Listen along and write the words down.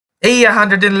Hey,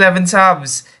 111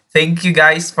 subs. Thank you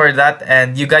guys for that.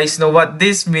 And you guys know what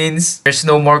this means. There's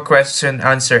no more question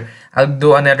answer. I'll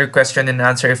do another question and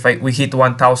answer if we hit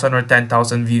 1,000 or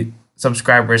 10,000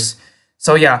 subscribers.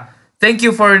 So yeah, thank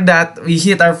you for that. We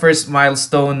hit our first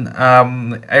milestone.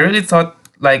 I really thought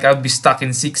like I'd be stuck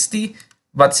in 60,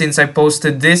 but since I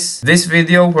posted this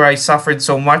video where I suffered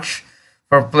so much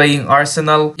for playing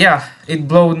Arsenal, yeah, it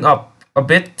blown up a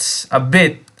bit,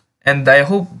 and I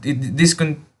hope this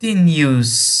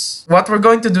continues. What we're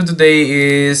going to do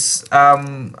today is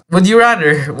would you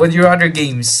rather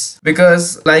games,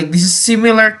 because like this is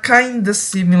kind of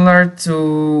similar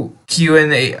to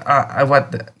Q&A.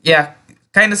 Yeah,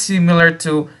 kind of similar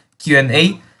to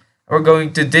Q&A. We're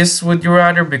going to this would you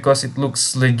rather because it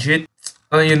looks legit.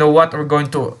 You know what, we're going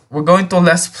to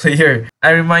less player. I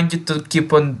remind you to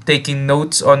keep on taking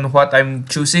notes on what I'm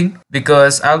choosing,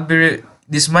 because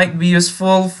this might be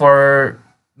useful for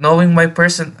knowing my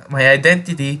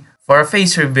identity for a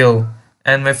face reveal.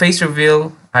 And my face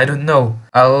reveal, I don't know.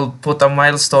 I'll put a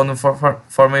milestone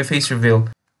for my face reveal.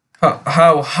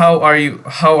 How are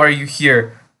you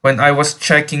here? When I was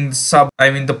checking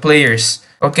the players.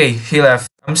 Okay, he left.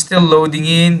 I'm still loading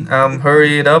in.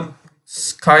 Hurry it up.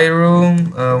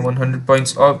 Skyroom, 100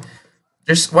 points off.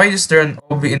 Why is there an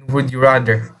OB in Would You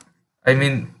Rather? I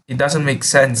mean, it doesn't make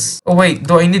sense. Oh wait,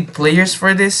 do I need players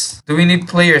for this? Do we need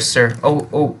players, sir?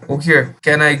 Oh, here.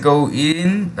 Can I go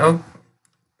in?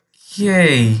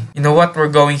 Okay. You know what? We're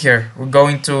going here. We're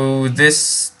going to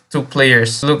this 2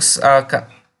 players. Looks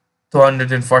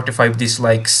 245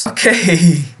 dislikes.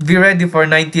 Okay. Be ready for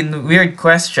 19 weird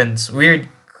questions.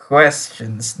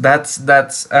 That's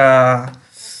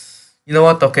you know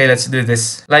what? Okay, let's do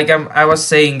this. Like I was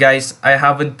saying, guys, I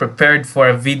haven't prepared for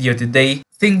a video today.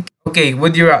 Okay,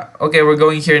 we're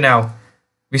going here now.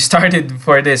 We started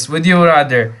for this. Would you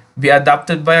rather be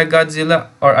adopted by a Godzilla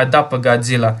or adopt a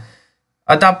Godzilla?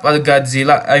 Adopt a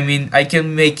Godzilla, I mean, I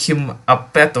can make him a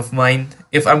pet of mine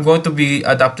if I'm going to be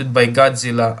adopted by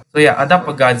Godzilla. So yeah, adopt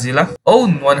a Godzilla.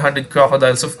 Own 100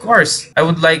 crocodiles, of course. I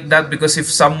would like that, because if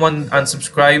someone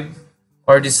unsubscribe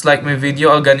or dislike my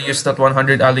video, I'm gonna use that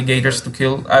 100 alligators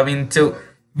to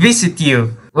visit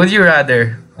you. Would you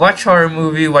rather watch horror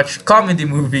movie, watch comedy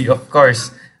movie? Of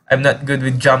course, I'm not good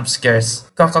with jump scares.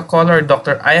 Coca-Cola or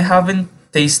Dr. I haven't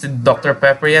tasted Dr.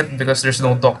 Pepper yet because there's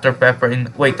no Dr. Pepper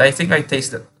in. Wait, I think I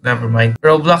tasted. Never mind.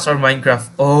 Roblox or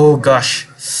Minecraft? Oh gosh,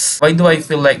 why do I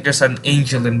feel like there's an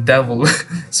angel and devil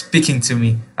speaking to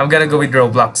me? I'm gonna go with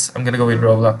Roblox.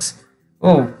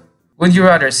 Oh. Would you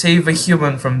rather save a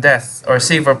human from death or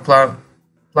save our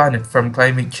planet from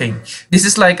climate change? This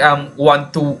is like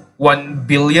 1 to 1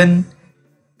 billion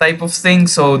type of thing,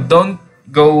 so don't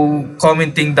go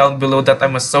commenting down below that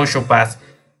I'm a sociopath.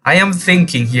 I am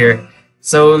thinking here.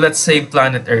 So let's save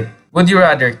planet Earth. Would you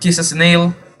rather kiss a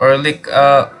snail or lick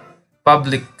a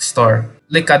public store?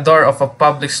 Lick a door of a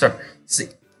public store.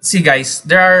 See guys,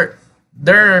 there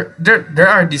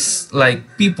are these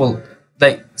like people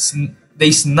like they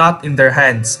snot in their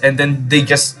hands and then they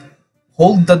just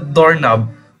hold the doorknob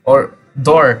or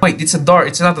door. Wait, it's a door.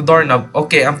 It's not a doorknob.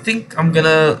 Okay, I'm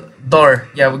gonna door.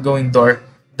 Yeah, we're going door.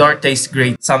 Door tastes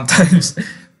great sometimes.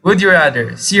 Would you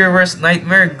rather see your worst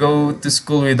nightmare, go to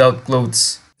school without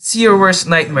clothes? See your worst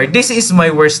nightmare. This is my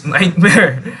worst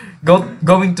nightmare.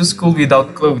 Going to school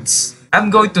without clothes. I'm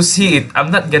going to see it.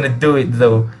 I'm not gonna do it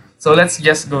though. So let's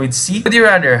just go with C. Would you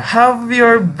rather have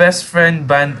your best friend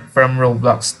banned from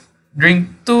Roblox? Drink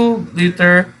 2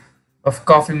 liters of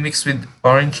coffee mixed with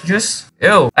orange juice?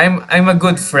 Ew, I'm a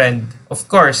good friend. Of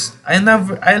course, I'll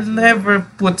never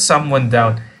put someone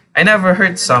down. I never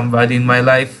hurt somebody in my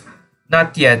life.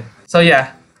 Not yet. So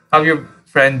yeah, have your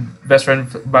best friend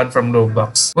banned from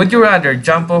Roblox. Would you rather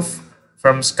jump off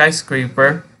from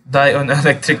skyscraper, die on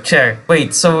electric chair?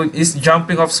 Wait, so is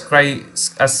jumping off a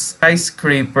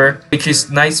skyscraper, which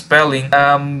is nice spelling,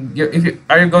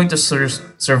 are you going to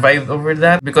survive over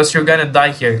that? Because you're gonna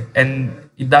die here, and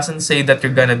it doesn't say that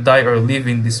you're gonna die or live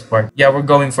in this part. Yeah, we're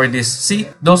going for this. See,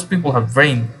 those people have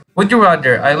brain. Would you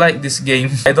rather? I like this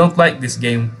game. I don't like this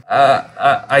game.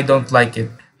 I don't like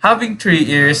it. Having 3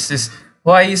 ears is.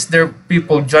 Why is there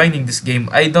people joining this game?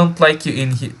 I don't like you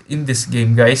in this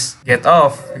game, guys. Get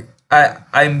off.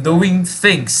 I'm doing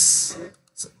things.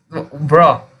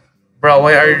 Bro,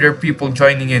 why are there people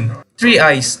joining in? 3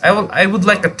 eyes. I would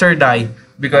like a 3rd eye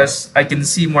because I can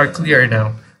see more clear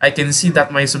now. I can see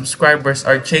that my subscribers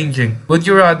are changing. Would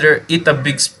you rather eat a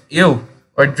big ew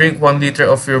or drink 1 liter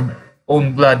of your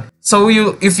own blood? So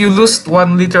if you lose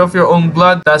 1 liter of your own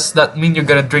blood, does that mean you're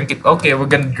gonna drink it? Okay, we're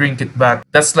gonna drink it back.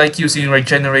 That's like using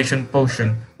regeneration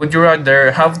potion. Would you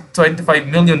rather have 25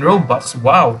 million Robux?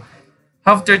 Wow.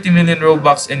 Have 30 million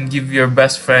Robux and give your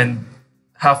best friend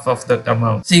half of that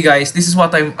amount. See guys, this is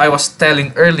what I was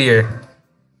telling earlier.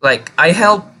 Like, I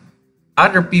help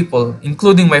other people,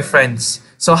 including my friends.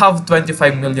 So have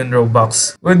 25 million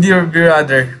Robux. Would you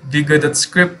rather be good at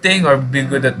scripting or be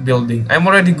good at building? I'm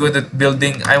already good at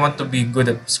building. I want to be good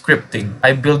at scripting.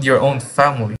 I build your own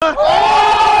family.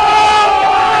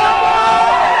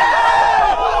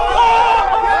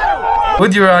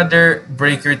 Would you rather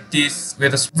break your teeth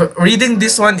with a reading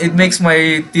this one, it makes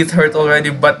my teeth hurt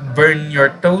already, but burn your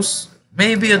toes?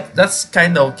 Maybe that's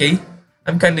kind of okay.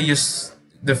 I'm kind of used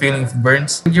to the feeling of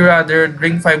burns. Would you rather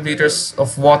drink 5 liters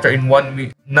of water in 1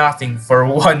 week? Nothing for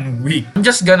 1 week. I'm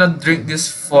just gonna drink this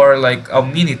for like a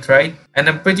minute, right? And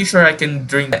I'm pretty sure I can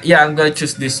drink. Yeah, I'm gonna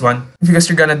choose this one. Because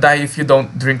you're gonna die if you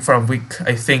don't drink for a week.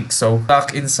 I think so.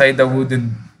 Stuck inside the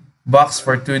wooden box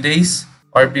for 2 days.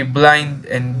 Or be blind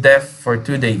and deaf for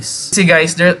 2 days. See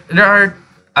guys, there are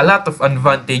a lot of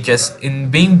advantages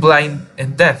in being blind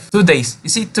and deaf. 2 days. You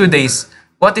see, 2 days.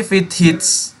 What if it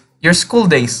hits your school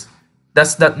days?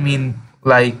 Does that mean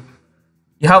like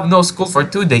you have no school for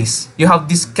 2 days? You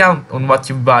have discount on what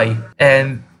you buy,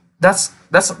 and that's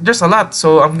just a lot.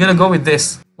 So I'm gonna go with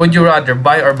this. Would you rather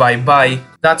buy or buy? Buy.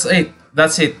 That's it.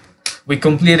 That's it. We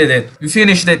completed it. We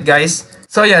finished it, guys.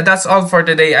 So yeah, that's all for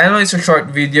today. I know it's a short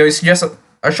video. It's just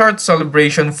a short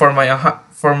celebration for my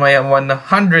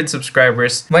 100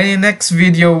 subscribers. My next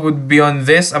video would be on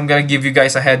this. I'm gonna give you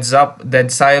guys a heads up.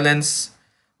 Dead silence.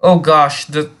 Oh gosh,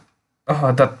 that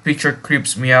picture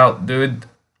creeps me out, dude.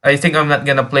 I think I'm not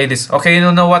gonna play this. Okay,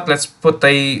 you know what? Let's put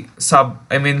a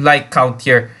like count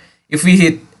here. If we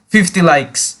hit 50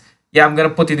 likes, yeah, I'm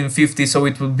gonna put it in 50, so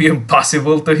it will be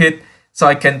impossible to hit. So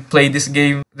I can play this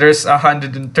game. There's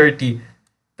 130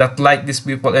 that like this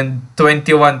people, and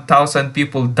 21,000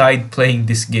 people died playing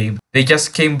this game. They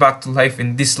just came back to life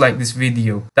and disliked this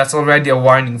video. That's already a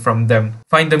warning from them.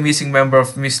 Find the missing member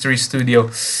of Mystery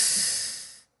Studio.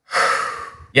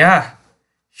 Yeah,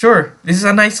 sure, this is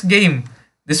a nice game.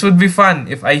 This would be fun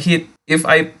if I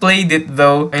played it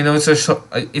though. I know it's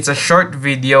a short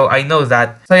video, I know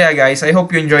that. So yeah guys, I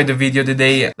hope you enjoyed the video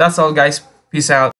today. That's all guys, peace out.